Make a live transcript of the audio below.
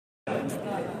এখনো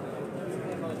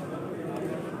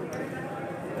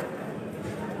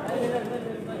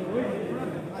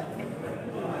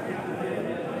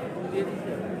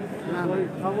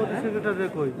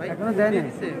দেয় নাই,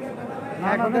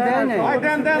 এখনো দেয় নাই।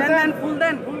 ফুল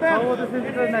দেন,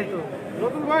 নাই তো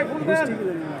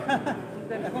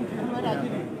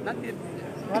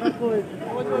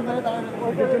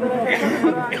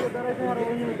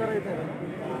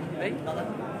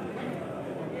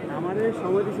আমার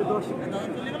সময় দিচ্ছে 10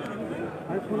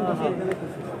 আর ফোন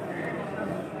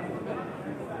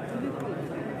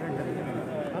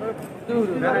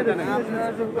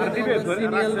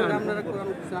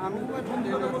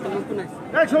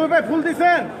ফুল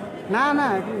দিচ্ছেন না না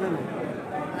এখন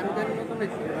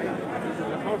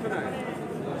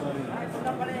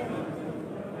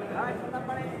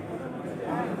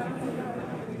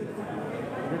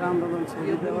আন্দোলন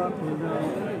ছেড়ে দেওয়া ফুল দেওয়া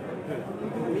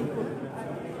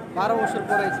 12 বছর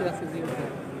পরে এসে আছে জীবনে।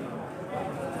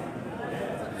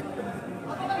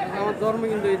 আমার ধর্ম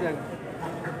কিন্তু এই জায়গা,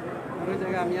 ওই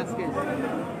জায়গায় আমি আজকে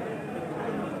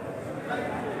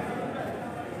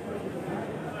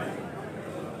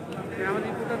আমার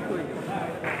রিপোর্টার করি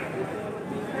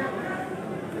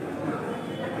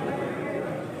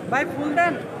ভাই ফুল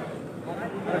দেন।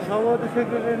 সভাপতি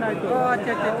সেক্রেটারি নাই তো?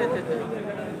 আচ্ছা আচ্ছা আচ্ছা আচ্ছা,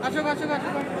 আসুক আসুক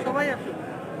আসুক, সবাই আসুক।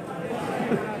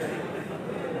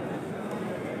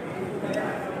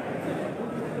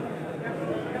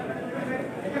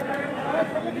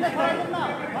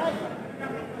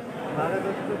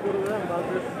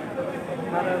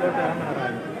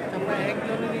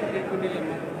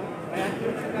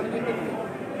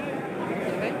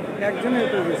 একজনের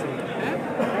তো গেছে,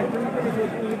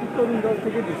 তরুণ দল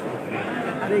থেকে দিচ্ছে,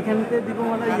 আর এখানতে দিব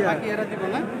মানে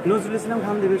নজরুল ইসলাম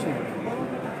খান দিবে শুনে।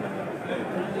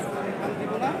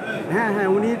 হ্যাঁ হ্যাঁ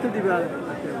উনি তো দিবে। আর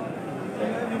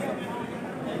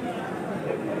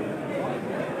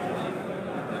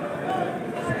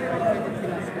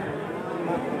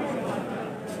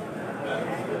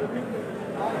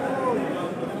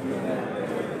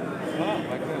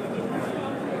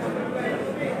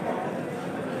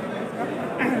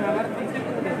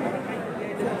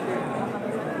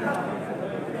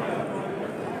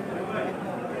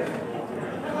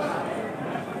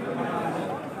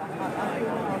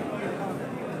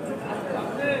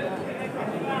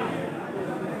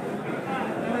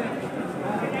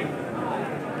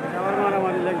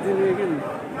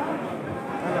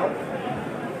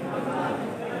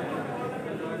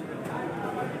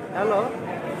হ্যালো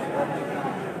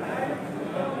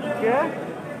কে?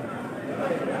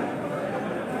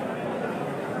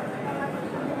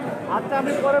 আচ্ছা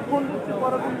আমি পরে ফোন দিচ্ছি,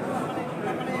 পরে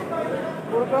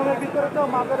প্রোগ্রামের ভিতরে তো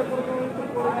মাথার প্রোগ্রামের ভিতরে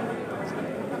করে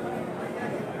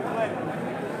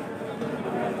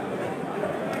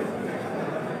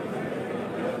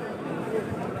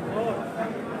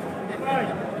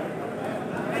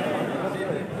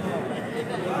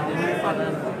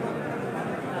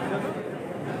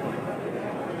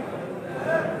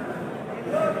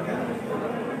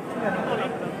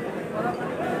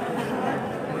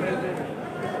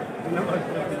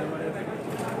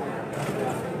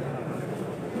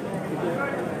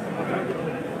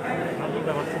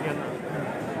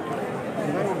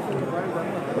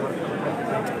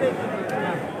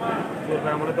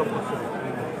আমাদের তো অবশ্যই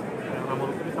আমার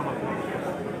উপরে আমার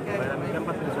আমি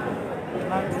ক্যাম্পাস থেকে চলে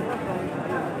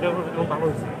ভালো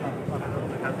হয়েছে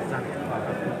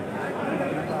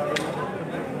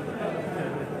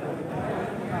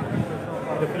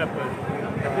ফিল আপ করে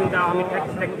আমি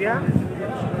ট্যাক্স দিয়া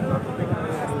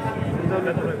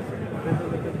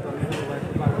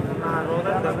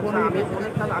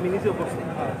আমি নিজেও করছি,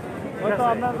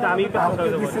 আমি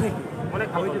অনেক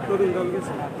ভালো তরুণ দল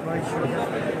গেছে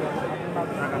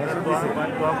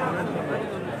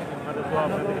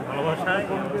ভালোবাসায়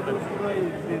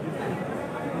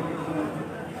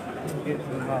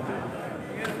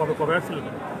কবে কবে আসছিল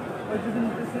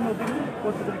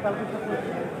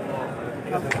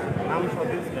নাম সব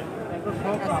দিয়েছিলেন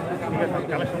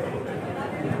কালেকশন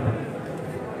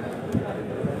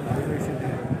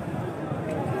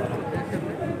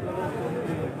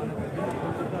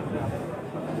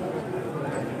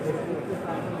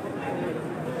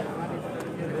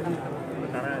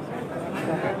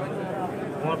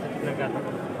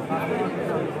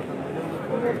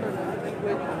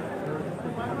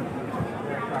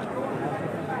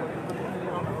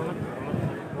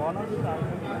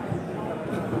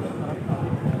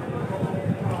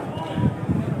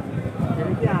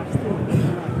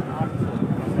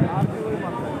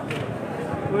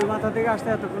ওই মাথা থেকে আসতে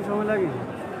এতক্ষণ সময় লাগে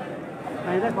না,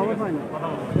 এটা খবর পাই না।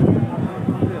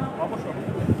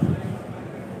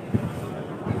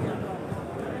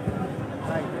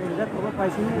 খবর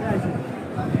পাইছি না এটা আইছি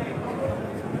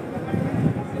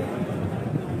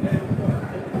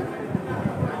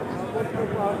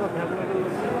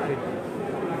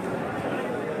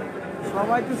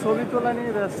সবাই তো ছবি তোলা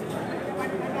নিয়ে ব্যস্ত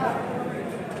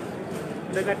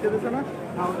এটা কাটতে দিচ্ছে না?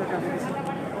 আমাদের কাছে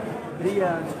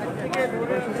রিয়া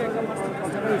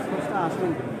কথাটা স্পষ্ট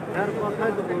আসেন তার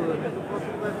কথাই তো বলবেন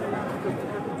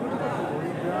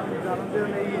জানার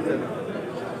জন্য এই যাবে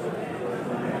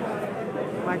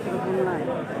মাইক্রোফোন নাই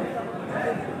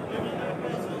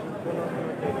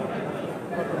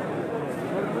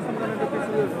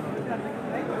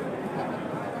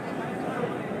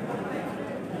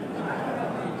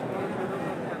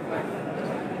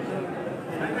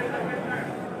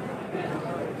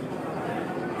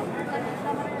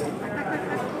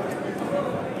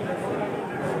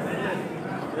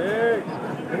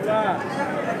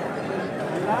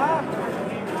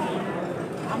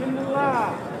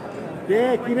কে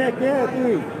কিনে কে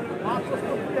তুই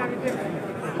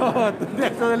তুই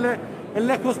দেখছো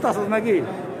এলে খুঁজতে আসছ নাকি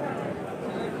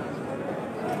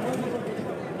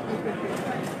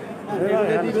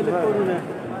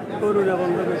করুণা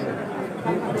বন্ধ করে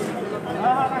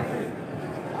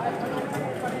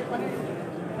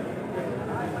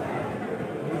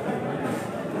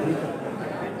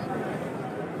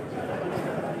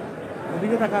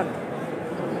ওদিকে তাকান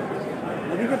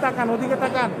ওদিকে তাকান ওদিকে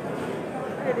তাকান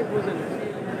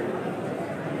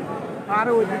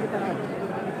আরো ওইদিকে তাকান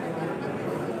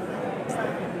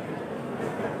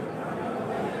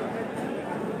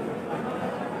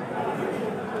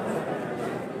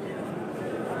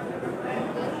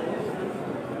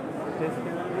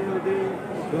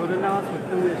ধরে নেওয়া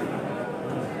সত্যি হয়েছে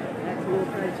এক লোক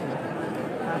আছে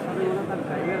তার সাথে মনে তার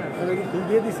ড্রাইভার আছে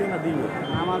দিয়ে দিছে না দিল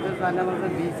আমাদের জানে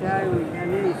আমাদের বিছায়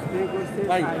ওইখানে স্প্রে করছে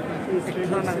ভাই, স্প্রে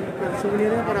ছবি নিয়ে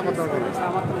নেন, পরে কথা বলবো।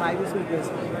 আমার তো লাইভে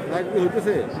চলতেছে লাইট কি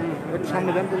হইতেছে একটু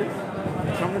সামনে দেন বলে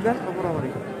সামনে দেন তারপর আমার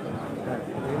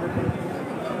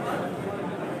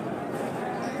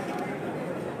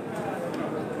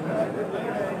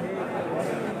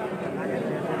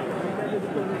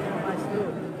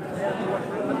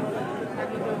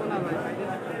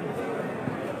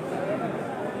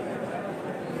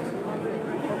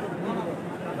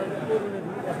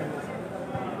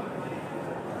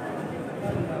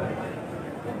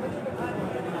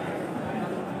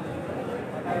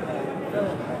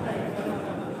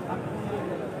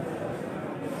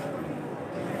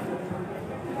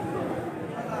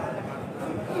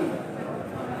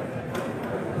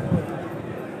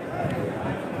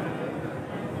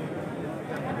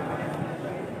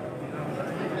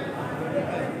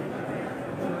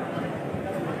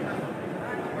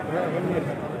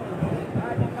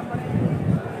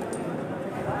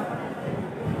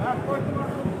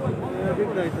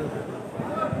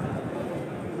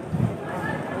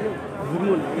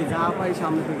ঘুরমুল এই যা পাই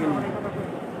সামনে থেকে নিয়ে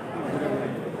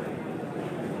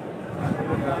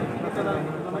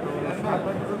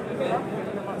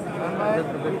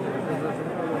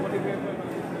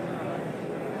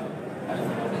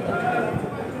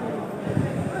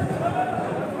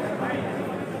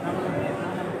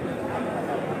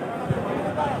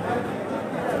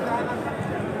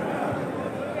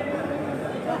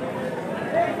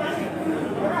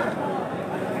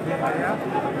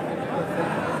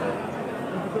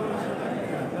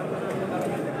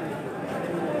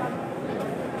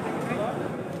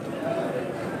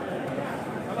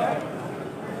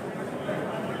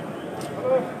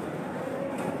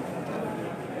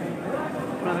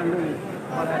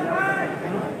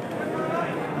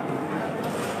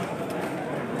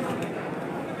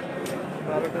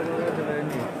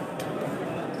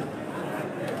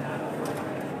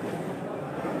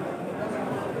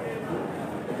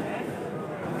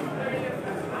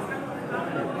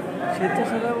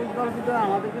স্বেচ্ছাসেবা দল ভিতরে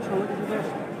আমাদেরকে সমিতি থেকে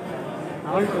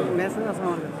আমার মেসেজ আছে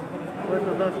আমার কাছে ওই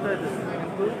তো 10টায়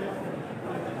কিন্তু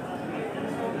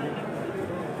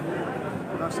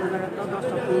 10টা জায়গাটা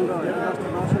 10টা 15 10টা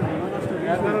 10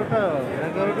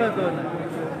 11টায় তো না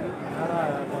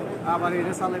আবার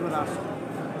এটা চালে করে আসছে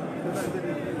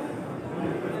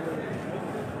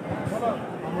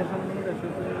আমার সামনে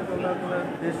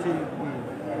দেশি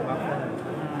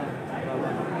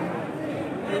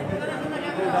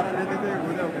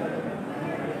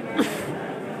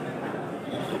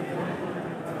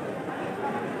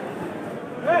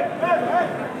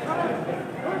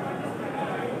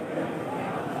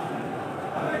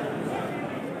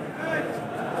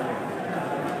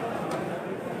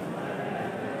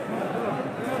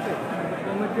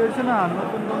কমিটি হয়েছে না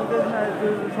নতুন কমিটি হয়েছে না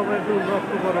সবাই একটু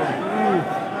রক্ত করো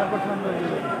তারপর ঠান্ডা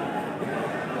দিয়ে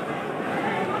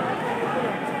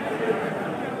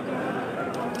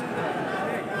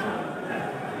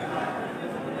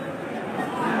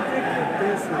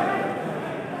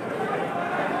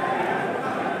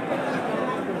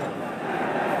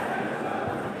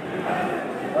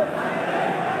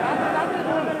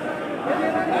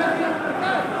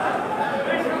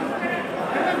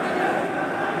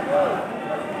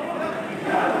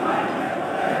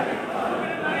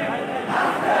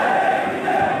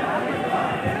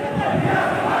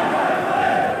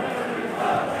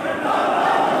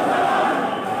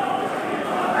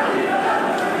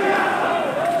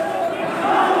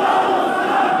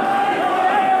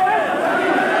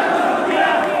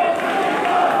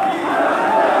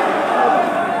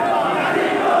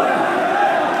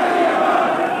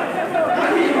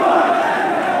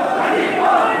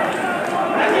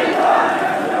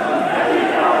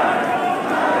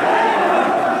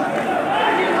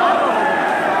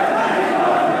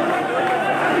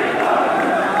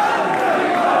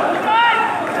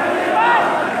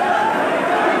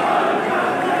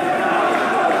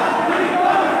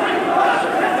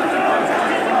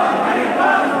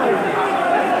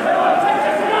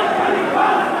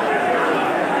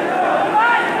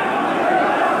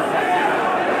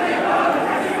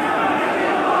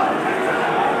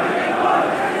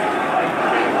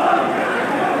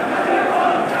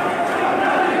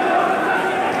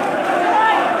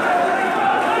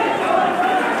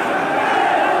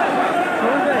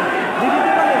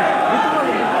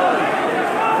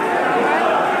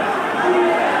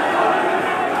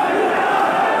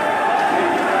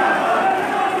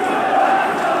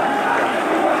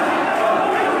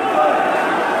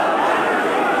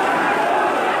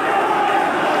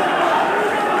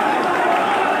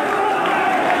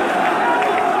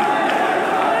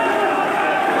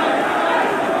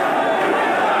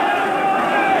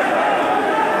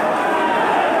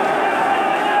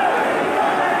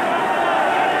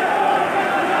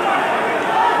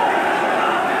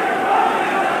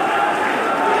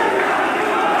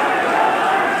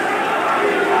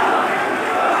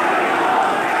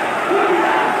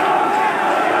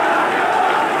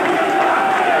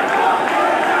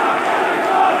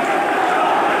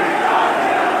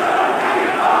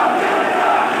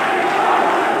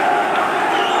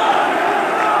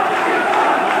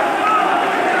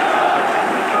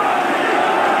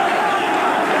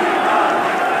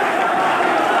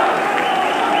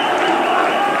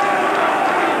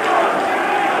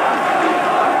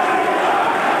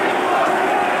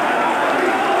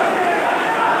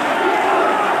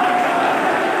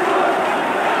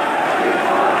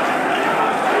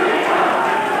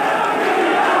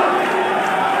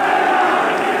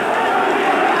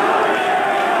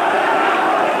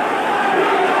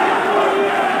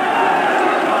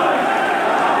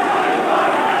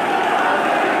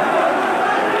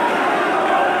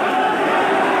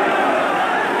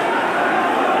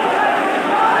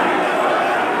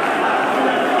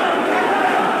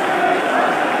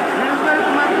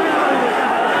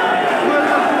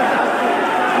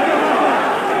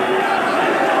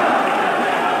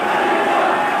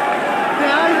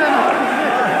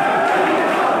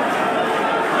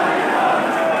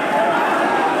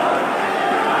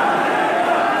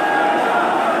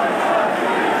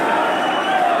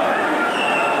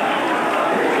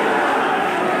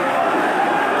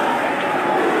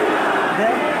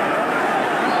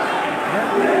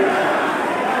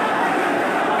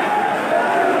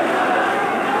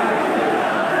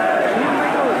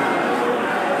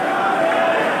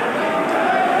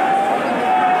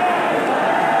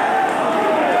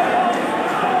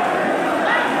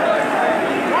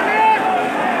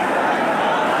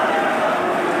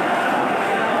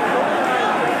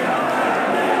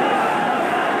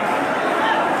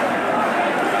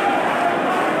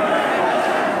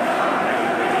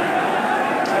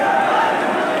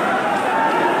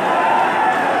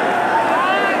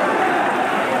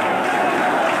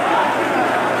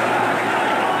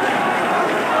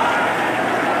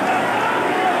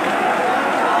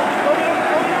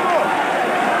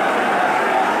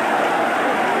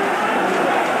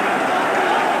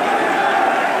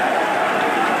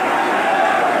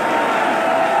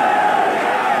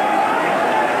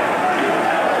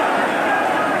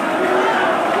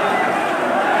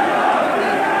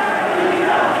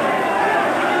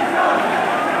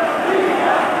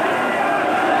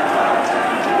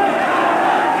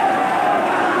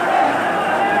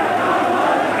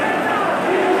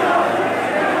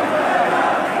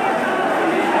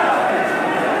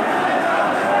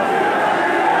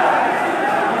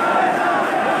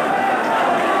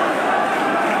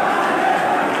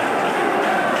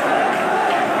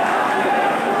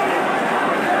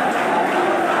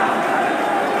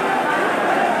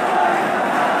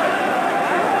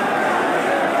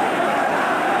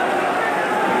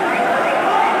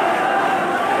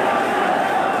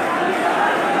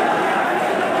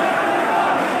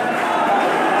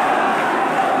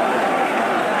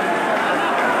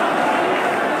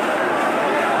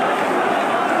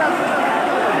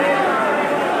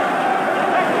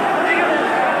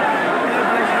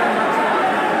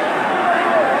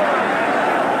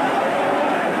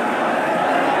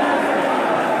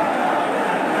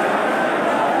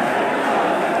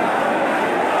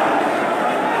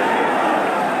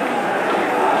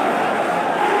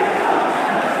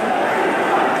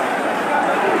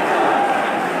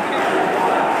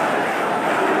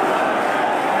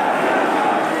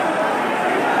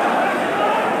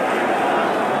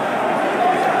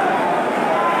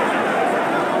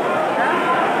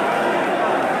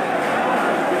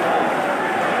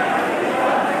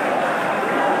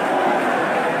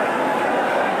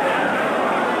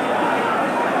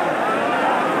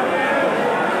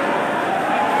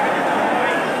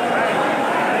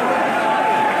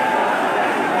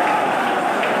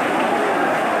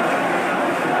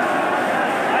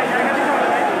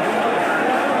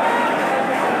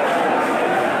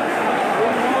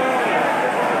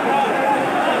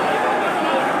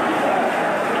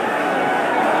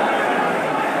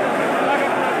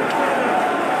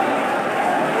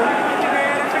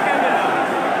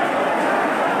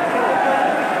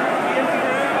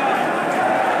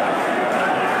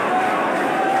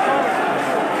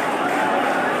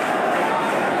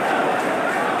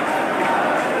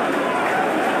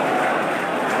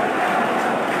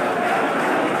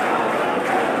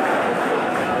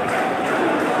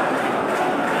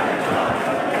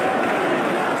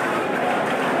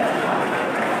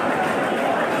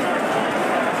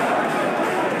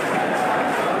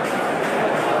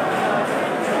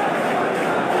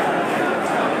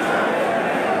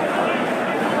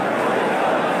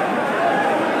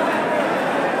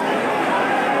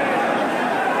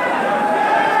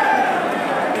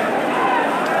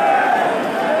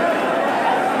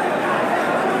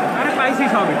পাইছি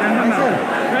সবই, টেনশন না।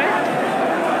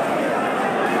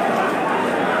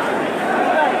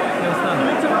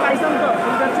 পাইছেন তো?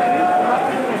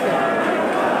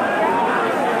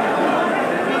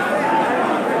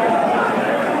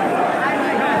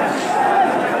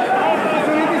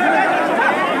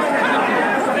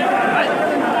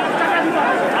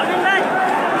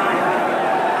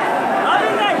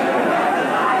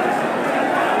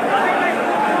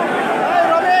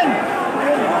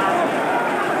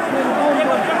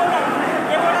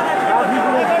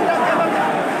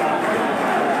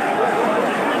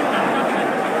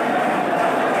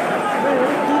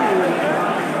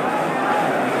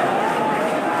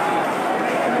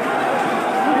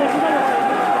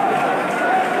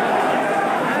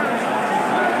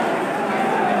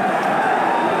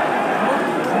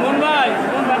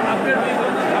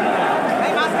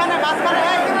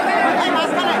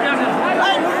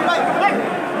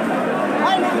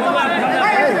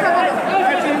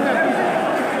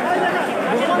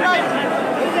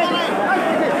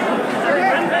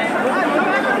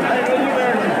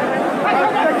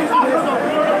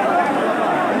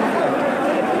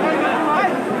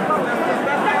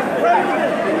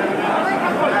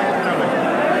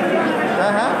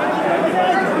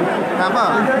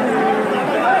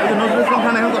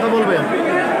 কথা বলবেন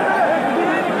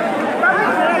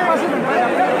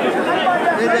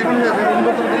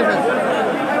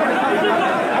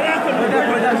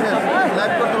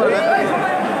লাইভ করতে পারবেন।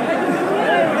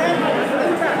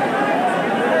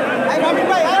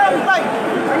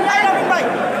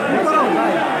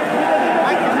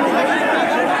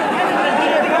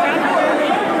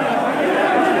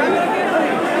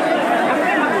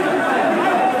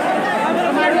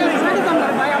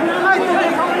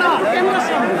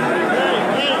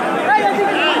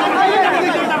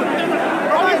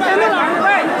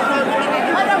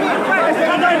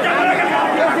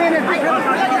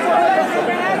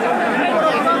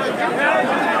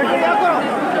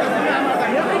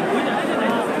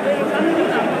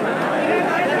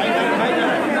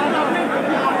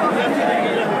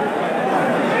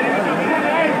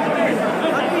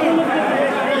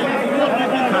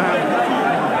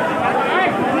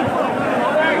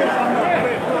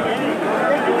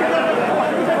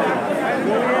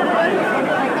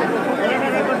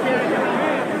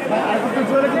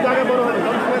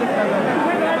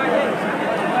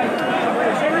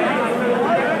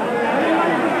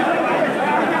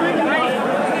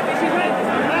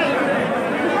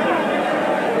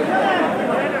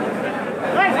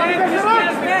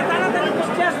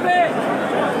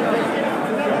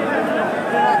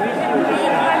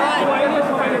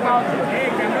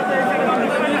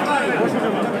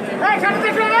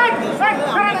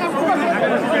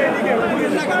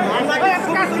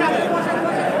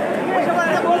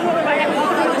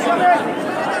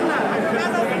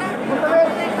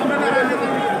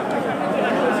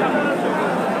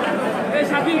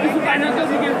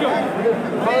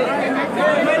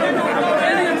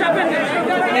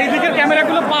 এইদিকের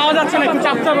ক্যামেরাগুলো পাওয়া যাচ্ছে না, একটু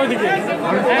চাপতে হবে ওইদিকে।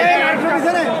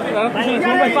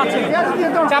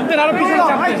 চাপ দেন, আরো পিছনে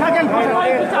চাপ দেন।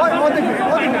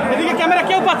 এদিকে ক্যামেরা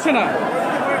কেউ পাচ্ছে না।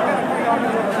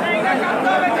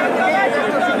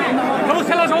 সবুজ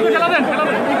খেলা, সবুজ খেলা দেন, খেলা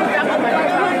দেন।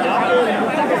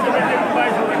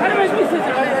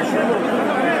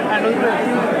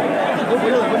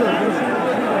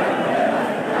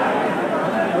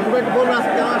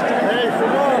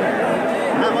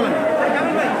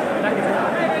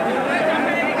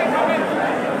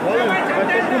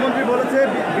 মুখ্যমন্ত্রী বলেছে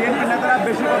বিএনপি নেতারা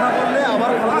বেশি কথা বললে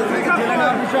আবার জেলে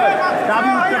নেওয়ার বিষয় দাবি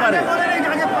উঠতে পারে।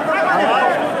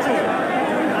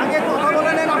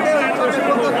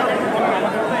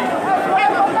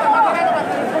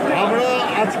 আমরা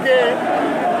আজকে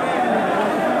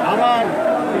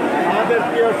আমাদের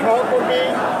প্রিয় সহকর্মী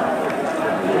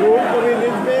রুহুল কবির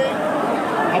রিজভী,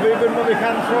 হাবিবুর নবী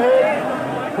খান সোহেল,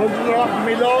 ফজলুল হক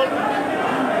মিলন,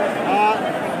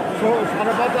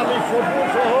 সারাফাত আলী সবুজ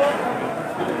সহ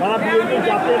তারা বিএনপি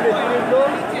জাতীয় নেতৃবৃন্দ,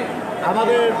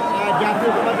 আমাদের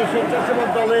জাতীয়তাবাদী স্বেচ্ছাসেবক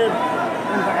দলের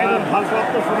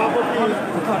ভারপ্রাপ্ত সভাপতি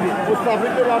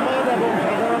মুস্তাফিজুর রহমান এবং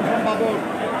সাধারণ সম্পাদক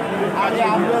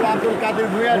আব্দুল কাদের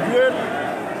ভূঁইয়া জুয়েল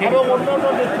এবং অন্যান্য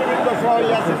নেতৃবৃন্দ সহ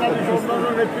ইয়াসিন আলী অন্যান্য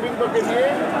নেতৃবৃন্দকে নিয়ে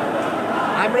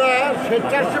আমরা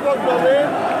স্বেচ্ছাসেবক দলের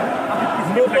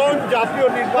নতুন জাতীয়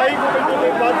নির্বাহী কমিটি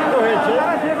নির্বাচিত হয়েছে,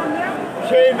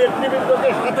 সেই নেতৃবৃন্দকে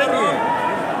সাথে নিয়ে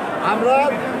আমরা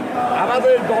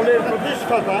আমাদের দলের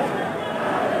প্রতিষ্ঠাতা,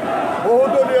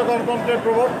 বহুদলীয় গণতন্ত্রের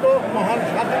প্রবর্তক, মহান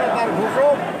স্বাধীনতার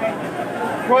ঘোষক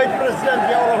শহীদ প্রেসিডেন্ট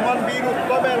জিয়াউর রহমান বীর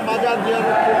উত্তমের মাজার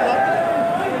জিয়ারত করলাম।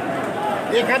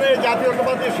 এখানে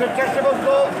জাতীয়তাবাদী স্বেচ্ছাসেবক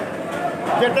দল,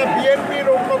 যেটা বিএনপির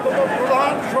অন্যতম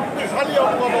প্রধান শক্তিশালী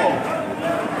অঙ্গদল,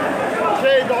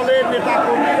 সেই দলের নেতা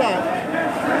কর্মীরা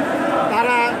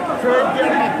তারা শহীদ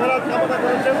জিয়ার মাগফিরাত কামনা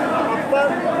করেছেন, অর্থাৎ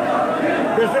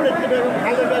দেশনেত্রী বেগম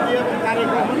খালেদা জিয়া এবং তারেক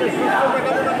রহমানের সুস্থতা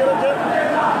কামনা করেছেন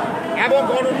এবং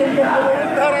গণতন্ত্র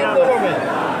পুনরুদ্ধার আন্দোলনে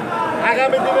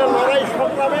আগামী দিনের লড়াই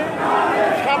সংগ্রামে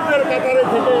সামনের কাতারে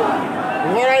থেকে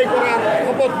লড়াই করার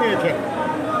শপথ নিয়েছেন।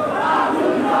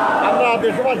 আমরা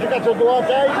দেশবাসীর কাছে দোয়া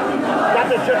চাই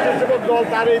যাতে স্বেচ্ছাসেবক দল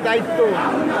তার এই দায়িত্ব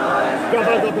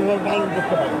যথাযথভাবে পালন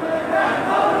করতে পারে।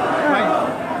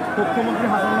 মুখ্যমন্ত্রী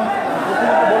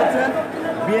বলেছেন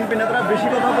বিএনপি নেতারা বেশি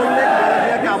কথা বললে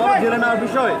খালেদাকে আবারও জেলে নেওয়ার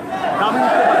বিষয় দাবি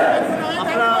উঠতে পারে।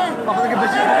 আপনারা আপনাদেরকে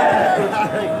বেশি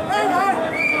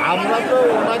আমরা তো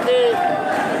ওনাকে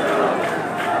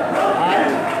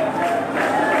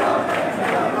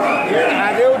এর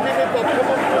আগেও যিনি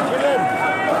তথ্যমন্ত্রী ছিলেন,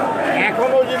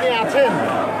 এখনও যিনি আছেন,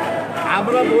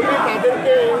 আমরা বলি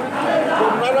তাদেরকে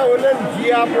ওনারা হলেন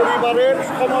জিয়া পরিবারের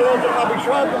সমালোচনা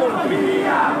বিষয়ক মন্ত্রী,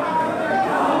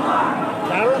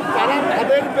 কারণ তারা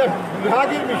তাদের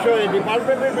বিভাগের বিষয়ে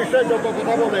ডিপার্টমেন্টের বিষয়ে যত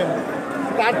কথা বলেন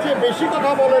তার চেয়ে বেশি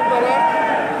কথা বলেন তারা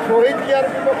শহীদ জিয়ার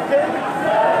বিপক্ষে,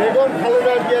 বেগম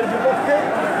খালেদা জিয়ার বিপক্ষে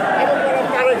এবং তারা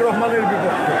তারেক রহমানের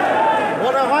বিপক্ষে।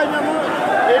 মনে হয় যেন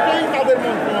এটাই তাদের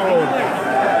মন্ত্রণালয়।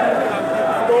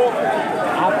 তো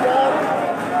আপনার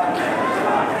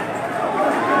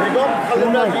বেগম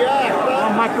খালেদা জিয়া একটা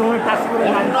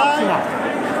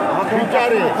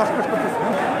বিচারে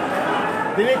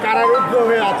তিনি কারারুদ্ধ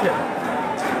হয়ে আছেন।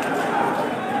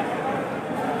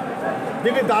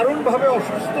 তিনি দারুণভাবে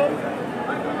অসুস্থ,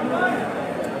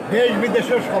 দেশ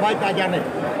বিদেশের সবাই তা জানে।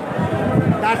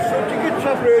 তার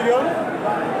সুচিকিৎসা প্রয়োজন,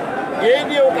 এই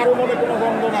নিয়েও কারো মনে কোনো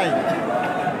দ্বন্দ্ব নাই।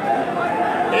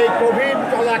 এই কোভিড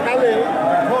চলাকালে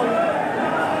যখন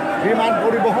বিমান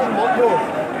পরিবহন বন্ধ,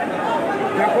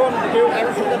 যখন কেউ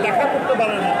কারোর সাথে দেখা করতে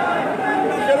পারে না,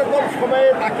 সেরকম সময়ে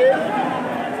তাকে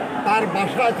তার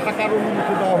বাসায় থাকার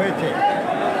অনুমতি দেওয়া হয়েছে।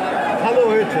 ভালো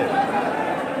হয়েছে,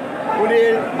 উনি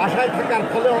বাসায় থাকার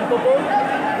ফলে অন্তত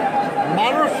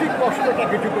মানসিক কষ্টটা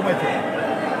কিছু কমেছে।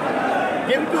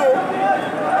 কিন্তু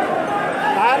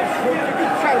তার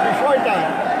সুচিকিৎসার বিষয়টা,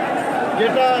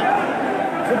 যেটা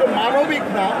শুধু মানবিক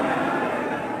না,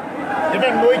 এটা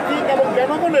নৈতিক এবং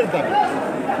জনগণের দাবি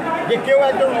যে কেউ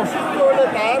একজন অসুস্থ হলে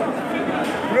তার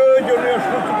প্রয়োজনীয়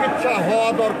সুচিকিৎসা হওয়া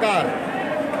দরকার।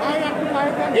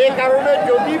 এ কারণে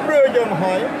যদি প্রয়োজন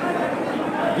হয়,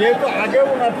 যেহেতু আগেও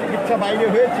ওনার চিকিৎসা বাইরে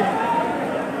হয়েছে,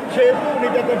 সেহেতু উনি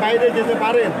যাতে বাইরে যেতে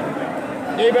পারেন,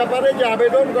 এই ব্যাপারে যে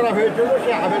আবেদন করা হয়েছিল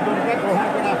সে আবেদনটা গ্রহণ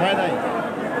করা হয় নাই।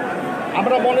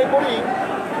 আমরা মনে করি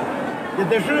যে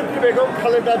দেশনেত্রী বেগম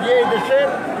খালেদা জিয়া এই দেশের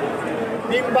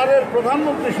 3 বারের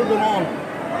প্রধানমন্ত্রী শুধু নন,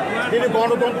 তিনি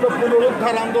গণতন্ত্র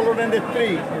পুনরুদ্ধার আন্দোলনের নেত্রী।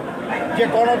 যে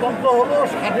গণতন্ত্র হলো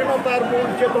স্বাধীনতার মূল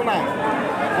চেতনা,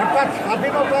 অর্থাৎ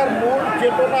স্বাধীনতার মূল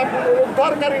চেতনা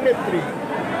পুনরুদ্ধারকারী নেত্রী।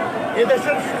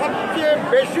 এদেশের সবচেয়ে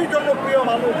বেশি জনপ্রিয়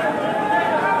মানুষ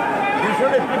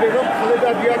দেশনেত্রী বেগম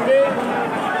খালেদা জিয়াকে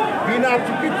বিনা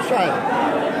চিকিৎসায়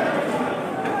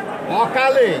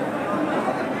অকালে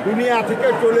দুনিয়া থেকে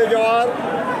চলে যাওয়ার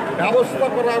ব্যবস্থা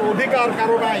করার অধিকার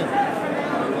কারো নাই,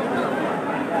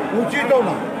 উচিতও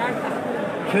না।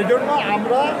 সেজন্য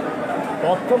আমরা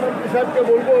অর্থমন্ত্রী সাহেবকে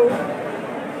বলবো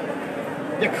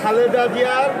যে খালেদা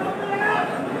জিয়ার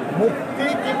মুক্তি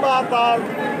কিংবা তার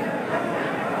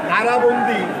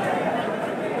কারাবন্দি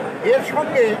এর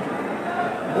সঙ্গে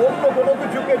অন্য কোনো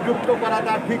কিছুকে যুক্ত করা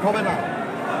তার ঠিক হবে না,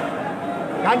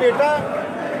 কারণ এটা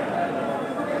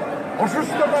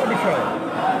অসুস্থতার বিষয়,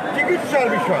 চিকিৎসার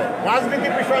বিষয়,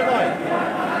 রাজনীতির বিষয় নয়।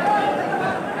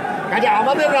 কাজে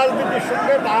আমাদের রাজনীতির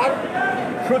সঙ্গে তার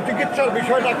সুচিকিৎসার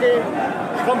বিষয়টাকে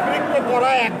সম্পৃক্ত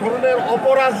করা এক ধরনের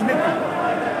অপরাজনীতি।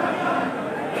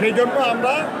 সেই জন্য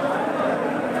আমরা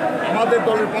আমাদের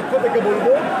দলের পক্ষ থেকে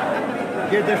বলবো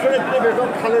যে দেশনেত্রী বেগম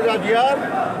খালেদা জিয়ার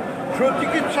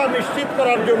সুচিকিৎসা নিশ্চিত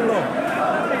করার জন্য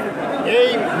এই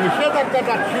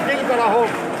নিষেধাজ্ঞাটা শিথিল করা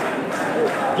হোক,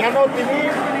 যেন তিনি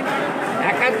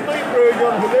একান্তই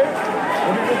প্রয়োজন হলে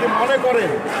উনি যদি মনে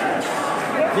করেন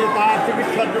যে তার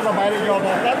চিকিৎসার জন্য বাইরে যাওয়া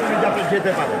দরকার, উনি যাতে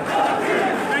যেতে পারেন।